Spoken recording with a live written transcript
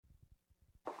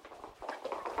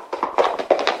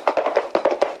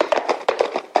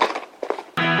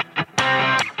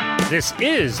This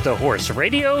is the Horse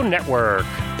Radio Network.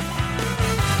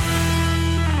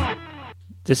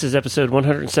 This is episode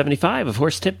 175 of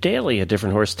Horse Tip Daily, a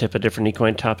different horse tip, a different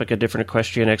equine topic, a different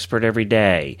equestrian expert every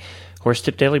day. Horse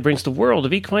Tip Daily brings the world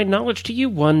of equine knowledge to you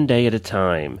one day at a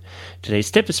time.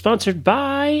 Today's tip is sponsored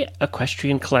by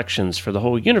Equestrian Collections for the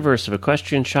whole universe of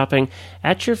equestrian shopping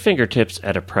at your fingertips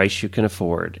at a price you can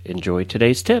afford. Enjoy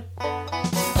today's tip.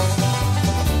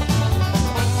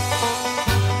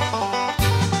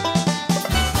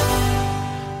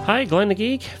 Hi, Glenn the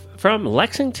Geek from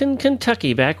Lexington,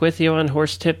 Kentucky, back with you on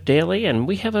Horse Tip Daily, and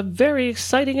we have a very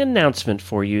exciting announcement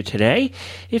for you today.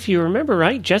 If you remember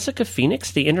right, Jessica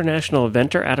Phoenix, the international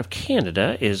eventer out of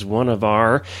Canada, is one of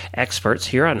our experts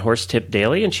here on Horse Tip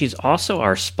Daily, and she's also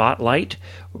our spotlight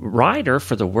rider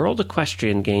for the World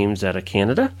Equestrian Games out of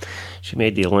Canada. She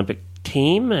made the Olympic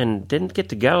team and didn't get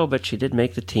to go, but she did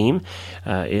make the team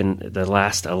in the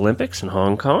last Olympics in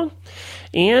Hong Kong.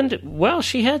 And, well,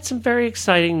 she had some very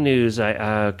exciting news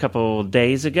a couple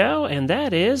days ago, and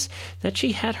that is that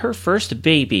she had her first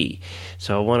baby.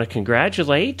 So I want to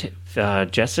congratulate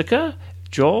Jessica,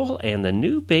 Joel, and the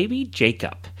new baby,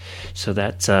 Jacob. So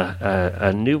that's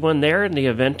a new one there in the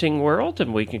eventing world,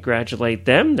 and we congratulate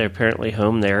them. They're apparently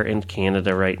home there in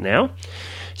Canada right now.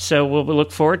 So we'll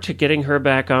look forward to getting her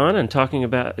back on and talking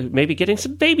about maybe getting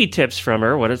some baby tips from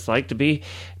her, what it's like to be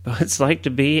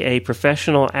a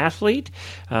professional athlete,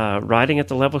 riding at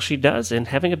the level she does, and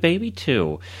having a baby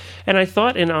too. And I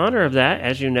thought in honor of that,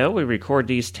 as you know, we record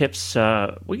these tips,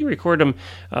 we record them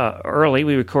early.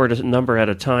 We record a number at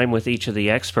a time with each of the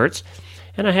experts.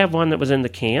 And I have one that was in the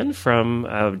can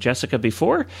from Jessica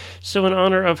before. So in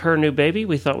honor of her new baby,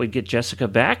 we thought we'd get Jessica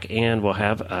back, and we'll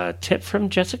have a tip from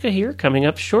Jessica here coming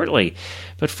up shortly.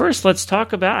 But first, let's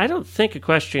talk about, I don't think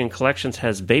Equestrian Collections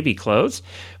has baby clothes,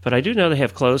 but I do know they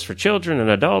have clothes for children and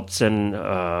adults and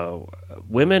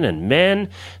women and men.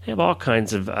 They have all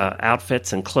kinds of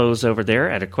outfits and clothes over there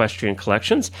at Equestrian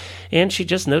Collections. And she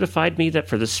just notified me that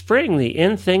for the spring, the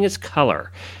in thing is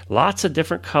color. Lots of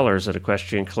different colors at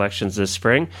Equestrian Collections this spring.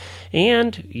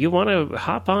 And you want to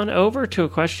hop on over to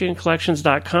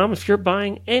equestriancollections.com if you're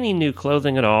buying any new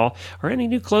clothing at all, or any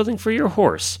new clothing for your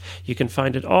horse. You can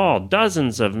find it all,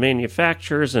 dozens of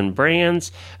manufacturers and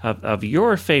brands of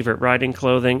your favorite riding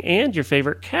clothing and your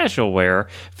favorite casual wear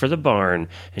for the barn.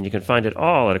 And you can find it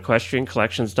all at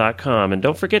equestriancollections.com. And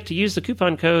don't forget to use the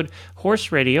coupon code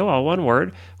HORSERADIO, all one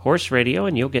word, Horse Radio,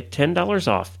 and you'll get $10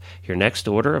 off your next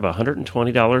order of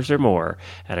 $120 or more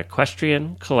at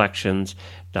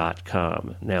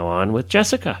equestriancollections.com. Now on with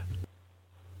Jessica.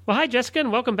 Well, hi, Jessica,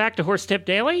 and welcome back to Horse Tip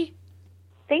Daily.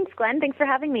 Thanks, Glenn. Thanks for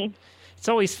having me. It's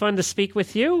always fun to speak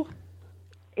with you.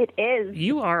 It is.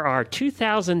 You are our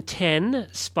 2010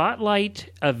 Spotlight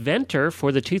Eventer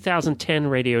for the 2010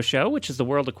 radio show, which is the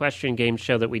World Equestrian Games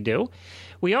show that we do.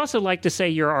 We also like to say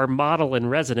you're our model in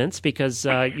residence because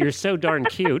you're so darn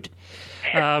cute.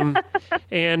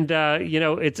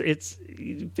 It's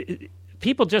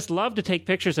people just love to take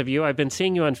pictures of you. I've been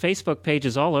seeing you on Facebook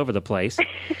pages all over the place.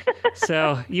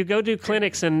 So you go do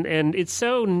clinics, and it's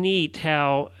so neat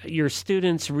how your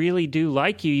students really do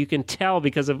like you. You can tell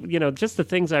because of, just the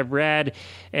things I've read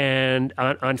and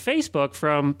on Facebook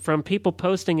from people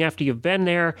posting after you've been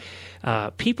there.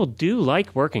 People do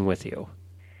like working with you.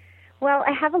 Well,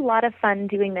 I have a lot of fun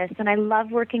doing this, and I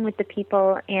love working with the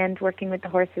people and working with the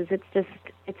horses.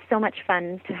 It's so much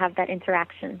fun to have that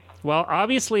interaction. Well,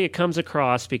 obviously it comes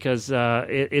across because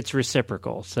it's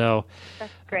reciprocal. So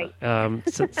that's great.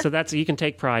 So that's, you can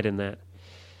take pride in that.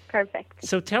 Perfect.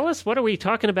 So tell us, what are we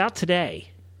talking about today?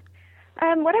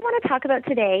 What I want to talk about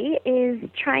today is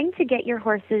trying to get your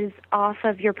horses off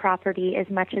of your property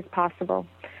as much as possible.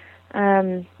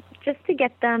 Just to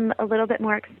get them a little bit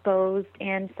more exposed,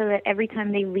 and so that every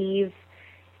time they leave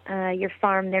your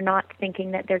farm, they're not thinking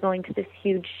that they're going to this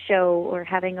huge show or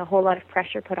having a whole lot of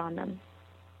pressure put on them.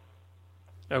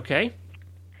 Okay.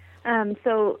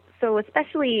 So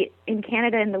especially in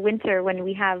Canada in the winter, when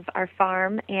we have our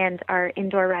farm and our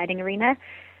indoor riding arena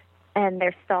and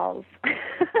their stalls.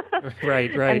 Right.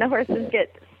 And the horses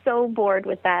get so bored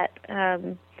with that.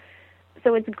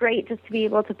 So it's great just to be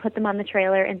able to put them on the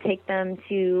trailer and take them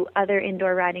to other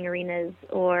indoor riding arenas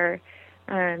or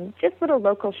just little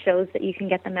local shows that you can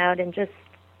get them out and just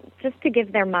to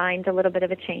give their mind a little bit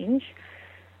of a change.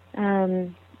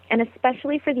 And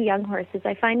especially for the young horses,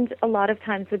 I find a lot of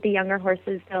times with the younger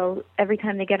horses, every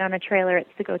time they get on a trailer,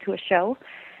 it's to go to a show,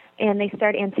 and they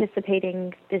start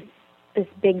anticipating this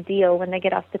big deal when they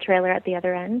get off the trailer at the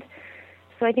other end.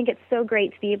 So I think it's so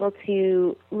great to be able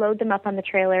to load them up on the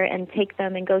trailer and take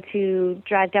them and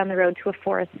drive down the road to a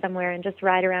forest somewhere and just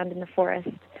ride around in the forest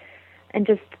and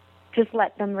just just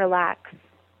let them relax.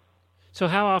 So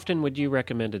how often would you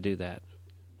recommend to do that?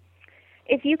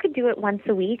 If you could do it once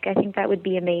a week, I think that would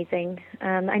be amazing.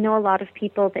 I know a lot of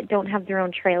people that don't have their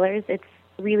own trailers. It's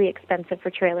really expensive for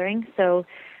trailering. So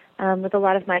with a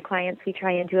lot of my clients, we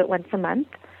try and do it once a month.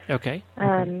 Okay.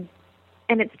 And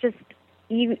it's just,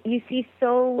 you see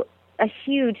a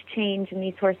huge change in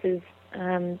these horses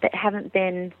that haven't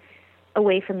been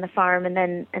away from the farm, and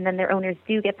then their owners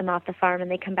do get them off the farm, and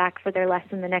they come back for their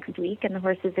lesson the next week, and the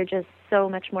horses are just so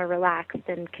much more relaxed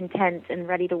and content and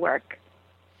ready to work.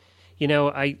 You know,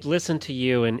 I listen to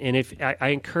you, and if I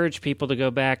encourage people to go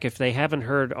back, if they haven't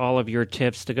heard all of your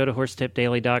tips, to go to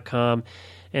horsetipdaily.com,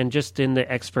 and just in the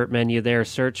expert menu there,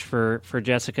 search for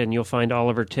Jessica, and you'll find all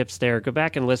of her tips there. Go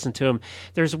back and listen to them.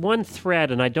 There's one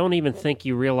thread, and I don't even think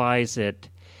you realize it,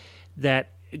 that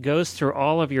goes through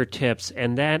all of your tips,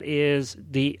 and that is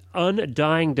the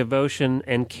undying devotion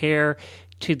and care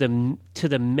to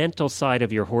the mental side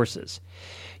of your horses.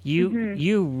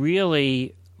 You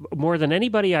really, more than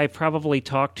anybody I've probably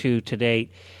talked to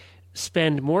date,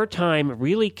 spend more time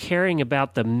really caring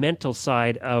about the mental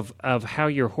side of how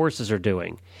your horses are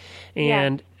doing.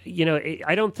 And, you know,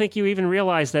 I don't think you even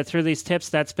realize that through these tips,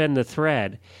 that's been the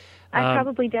thread. I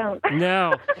probably don't.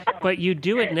 No, but you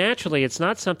do it naturally. It's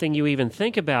not something you even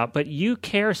think about, but you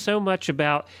care so much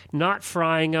about not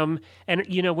frying them. And,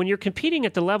 you know, when you're competing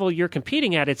at the level you're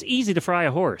competing at, it's easy to fry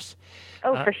a horse.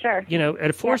 Oh, for sure. You know,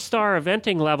 at a 4-star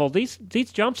eventing level, these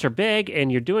jumps are big,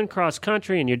 and you're doing cross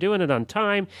country, and you're doing it on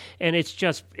time, and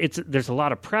there's a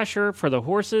lot of pressure for the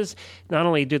horses. Not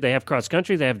only do they have cross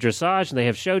country, they have dressage, and they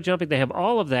have show jumping, they have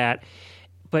all of that.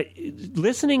 But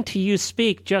listening to you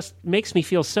speak just makes me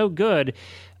feel so good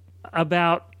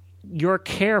about your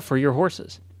care for your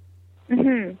horses.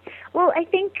 Mm-hmm. Well, I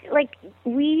think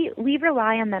we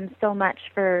rely on them so much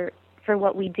for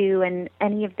what we do, and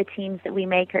any of the teams that we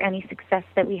make or any success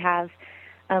that we have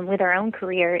with our own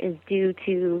career is due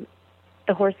to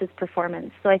the horse's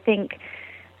performance. So I think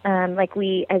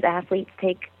we as athletes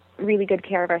take really good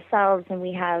care of ourselves, and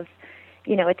we have,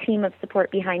 you know, a team of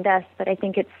support behind us, but I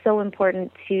think it's so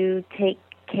important to take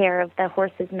care of the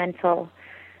horse's mental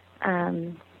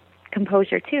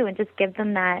composure too, and just give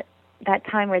them that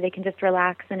time where they can just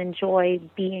relax and enjoy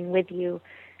being with you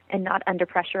and not under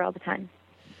pressure all the time.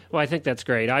 Well, I think that's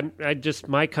great.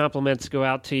 My compliments go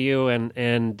out to you,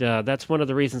 and that's one of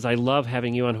the reasons I love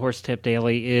having you on Horse Tip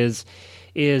Daily is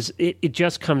it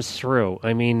just comes through.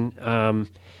 I mean,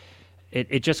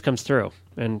 it just comes through,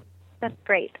 and that's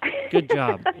great. Good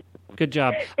job. Good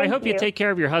job. I hope you take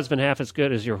care of your husband half as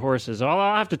good as your horses.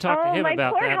 I'll have to talk to him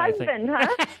about that. Oh, my poor husband, huh?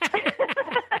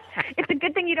 It's a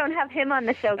good thing you don't have him on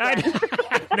the show, Glenn.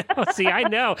 No, see, I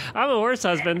know. I'm a horse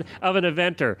husband of an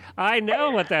eventer. I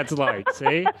know what that's like,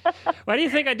 see? Why do you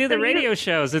think I do the radio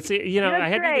shows? It's, you know, I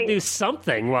had to do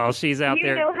something while she's out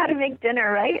there. You know how to make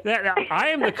dinner, right? I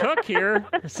am the cook here.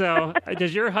 So,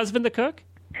 does your husband the cook?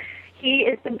 He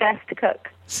is the best cook.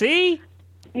 See?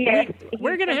 Yes,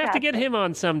 we're going to have to get him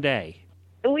on someday.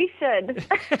 We should.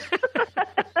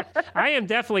 I am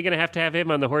definitely going to have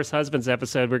him on the Horse Husbands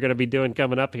episode we're going to be doing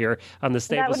coming up here on the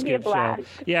Stable Scoop show.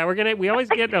 Yeah, we always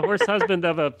get a horse husband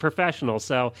of a professional.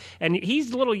 So, and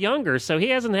he's a little younger, so he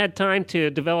hasn't had time to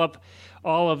develop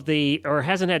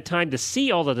hasn't had time to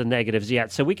see all of the negatives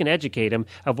yet. So we can educate him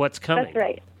of what's coming. That's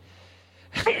right.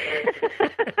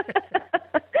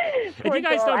 And you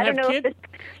guys don't have kids.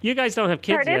 You guys don't have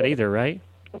kids yet either, right?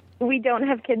 We don't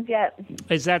have kids yet.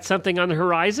 Is that something on the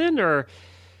horizon, or?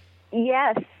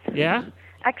 Yes. Yeah?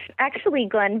 Actually,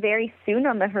 Glenn, very soon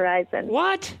on the horizon.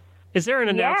 What? Is there an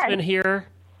announcement here?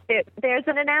 There's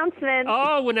an announcement.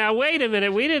 Oh, well, now wait a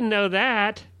minute. We didn't know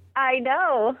that. I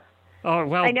know. Oh,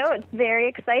 well. I know, it's very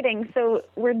exciting. So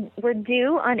we're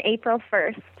due on April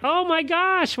 1st. Oh, my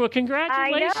gosh. Well,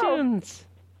 congratulations. I know.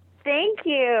 Thank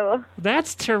you.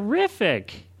 That's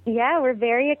terrific. Yeah, we're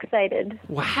very excited.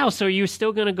 Wow. So are you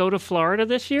still going to go to Florida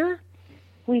this year?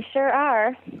 We sure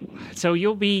are. So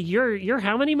you're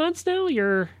how many months now?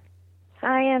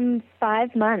 I am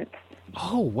 5 months.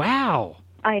 Oh, wow.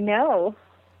 I know.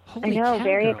 Holy cow,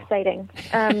 very girl. Exciting.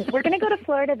 We're going to go to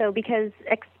Florida, though, because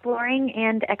Exploring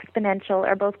and Exponential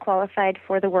are both qualified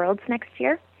for the Worlds next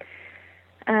year.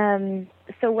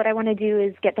 So what I want to do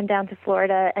is get them down to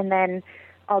Florida, and then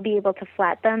I'll be able to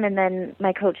flat them, and then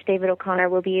my coach, David O'Connor,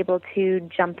 will be able to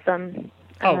jump them.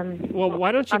 Well,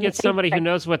 why don't you get somebody who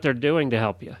knows what they're doing to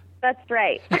help you? That's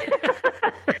right.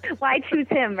 Why choose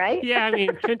him, right? Yeah, I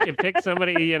mean, couldn't you pick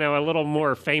somebody, a little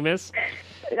more famous?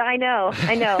 I know.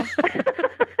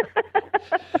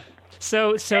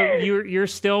 So you're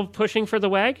still pushing for the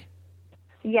WAG?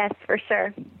 Yes, for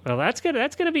sure. Well, that's good.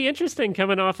 That's going to be interesting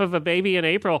coming off of a baby in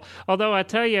April. Although I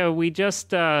tell you, we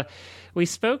just we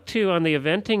spoke to on the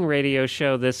eventing radio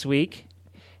show this week,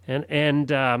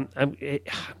 and I'm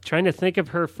trying to think of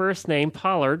her first name,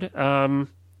 Pollard. You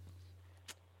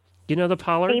know the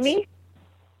Pollards? Amy?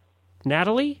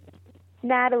 Natalie?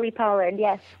 Natalie Pollard,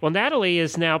 yes. Well, Natalie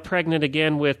is now pregnant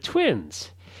again with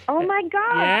twins. Oh, my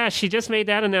God. Yeah, she just made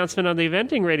that announcement on the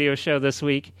eventing radio show this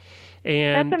week.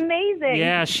 And that's amazing.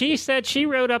 Yeah, she said she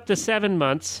rode up to 7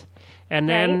 months, and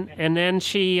then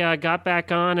she got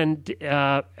back on. And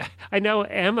I know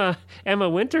Emma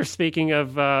Winter, speaking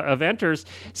of eventers,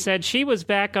 said she was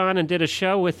back on and did a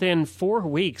show within 4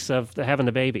 weeks of having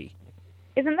the baby.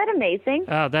 Isn't that amazing?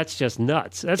 Oh, that's just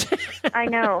nuts. I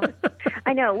know.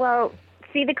 Well,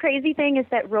 see, the crazy thing is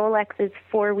that Rolex is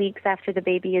 4 weeks after the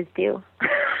baby is due.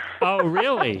 Oh,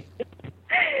 really?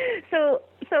 So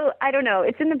I don't know.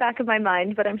 It's in the back of my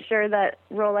mind, but I'm sure that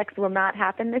Rolex will not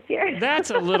happen this year.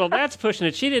 That's pushing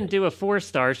it. She didn't do a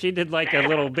 4-star. She did like a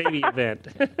little baby event.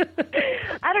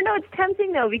 I don't know. It's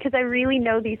tempting, though, because I really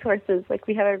know these horses. Like,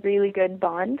 we have a really good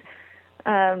bond.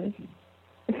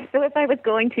 So if I was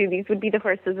going to, these would be the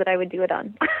horses that I would do it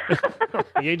on.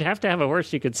 You'd have to have a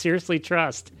horse you could seriously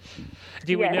trust.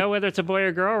 Do we know whether it's a boy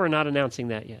or girl, or we're not announcing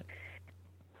that yet?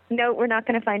 No, we're not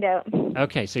going to find out.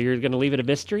 Okay, so you're going to leave it a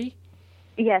mystery?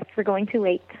 Yes, we're going to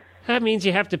wait. That means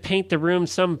you have to paint the room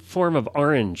some form of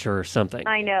orange or something.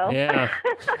 I know. Yeah.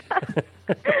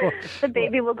 The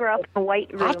baby will grow up in a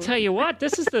white room. I'll tell you what,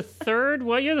 this is the third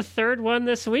one. You're the third one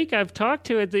this week I've talked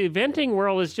to. The eventing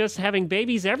world is just having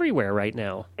babies everywhere right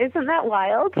now. Isn't that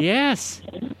wild? Yes.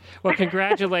 Well,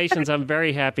 congratulations. I'm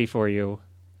very happy for you.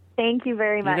 Thank you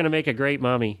very much. You're going to make a great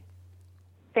mommy.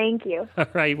 Thank you. All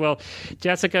right. Well,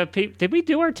 Jessica, did we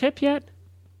do our tip yet?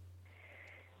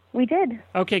 We did.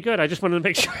 Okay, good. I just wanted to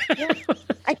make sure. Yeah.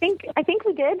 I think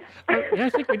we did. Yeah, I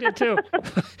think we did too.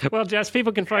 Well, Jess,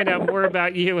 people can find out more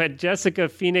about you at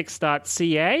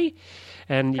jessicaphoenix.ca.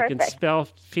 And you can spell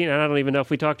Phoenix. I don't even know if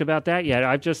we talked about that yet.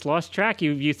 I've just lost track.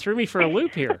 You threw me for a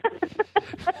loop here.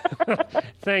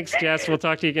 Thanks, Jess. We'll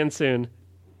talk to you again soon.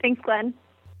 Thanks, Glenn.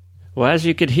 Well, as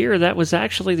you could hear, that was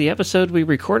actually the episode we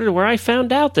recorded where I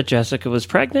found out that Jessica was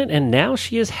pregnant, and now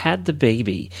she has had the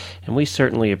baby. And we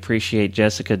certainly appreciate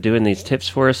Jessica doing these tips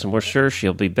for us, and we're sure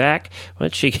she'll be back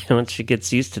once she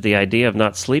gets used to the idea of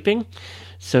not sleeping.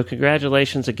 So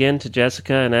congratulations again to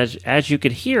Jessica, and as you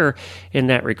could hear in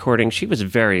that recording, she was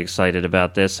very excited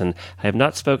about this, and I have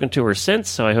not spoken to her since,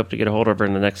 so I hope to get a hold of her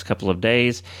in the next couple of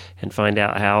days and find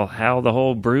out how the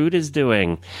whole brood is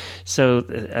doing. So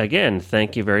again,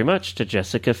 thank you very much to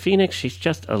Jessica Phoenix. She's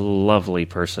just a lovely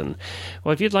person.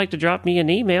 Well, if you'd like to drop me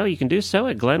an email, you can do so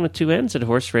at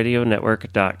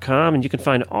glenn@horseradionetwork.com, and you can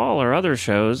find all our other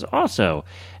shows also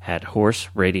at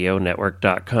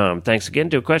horseradionetwork.com. Thanks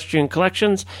again to Equestrian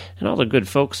Collections and all the good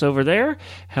folks over there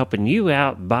helping you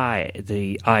out buy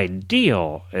the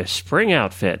ideal spring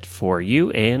outfit for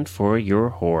you and for your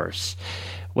horse.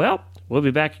 Well, we'll be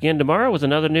back again tomorrow with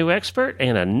another new expert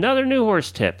and another new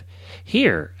horse tip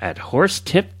here at Horse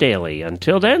Tip Daily.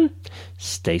 Until then,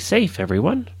 stay safe,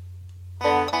 everyone.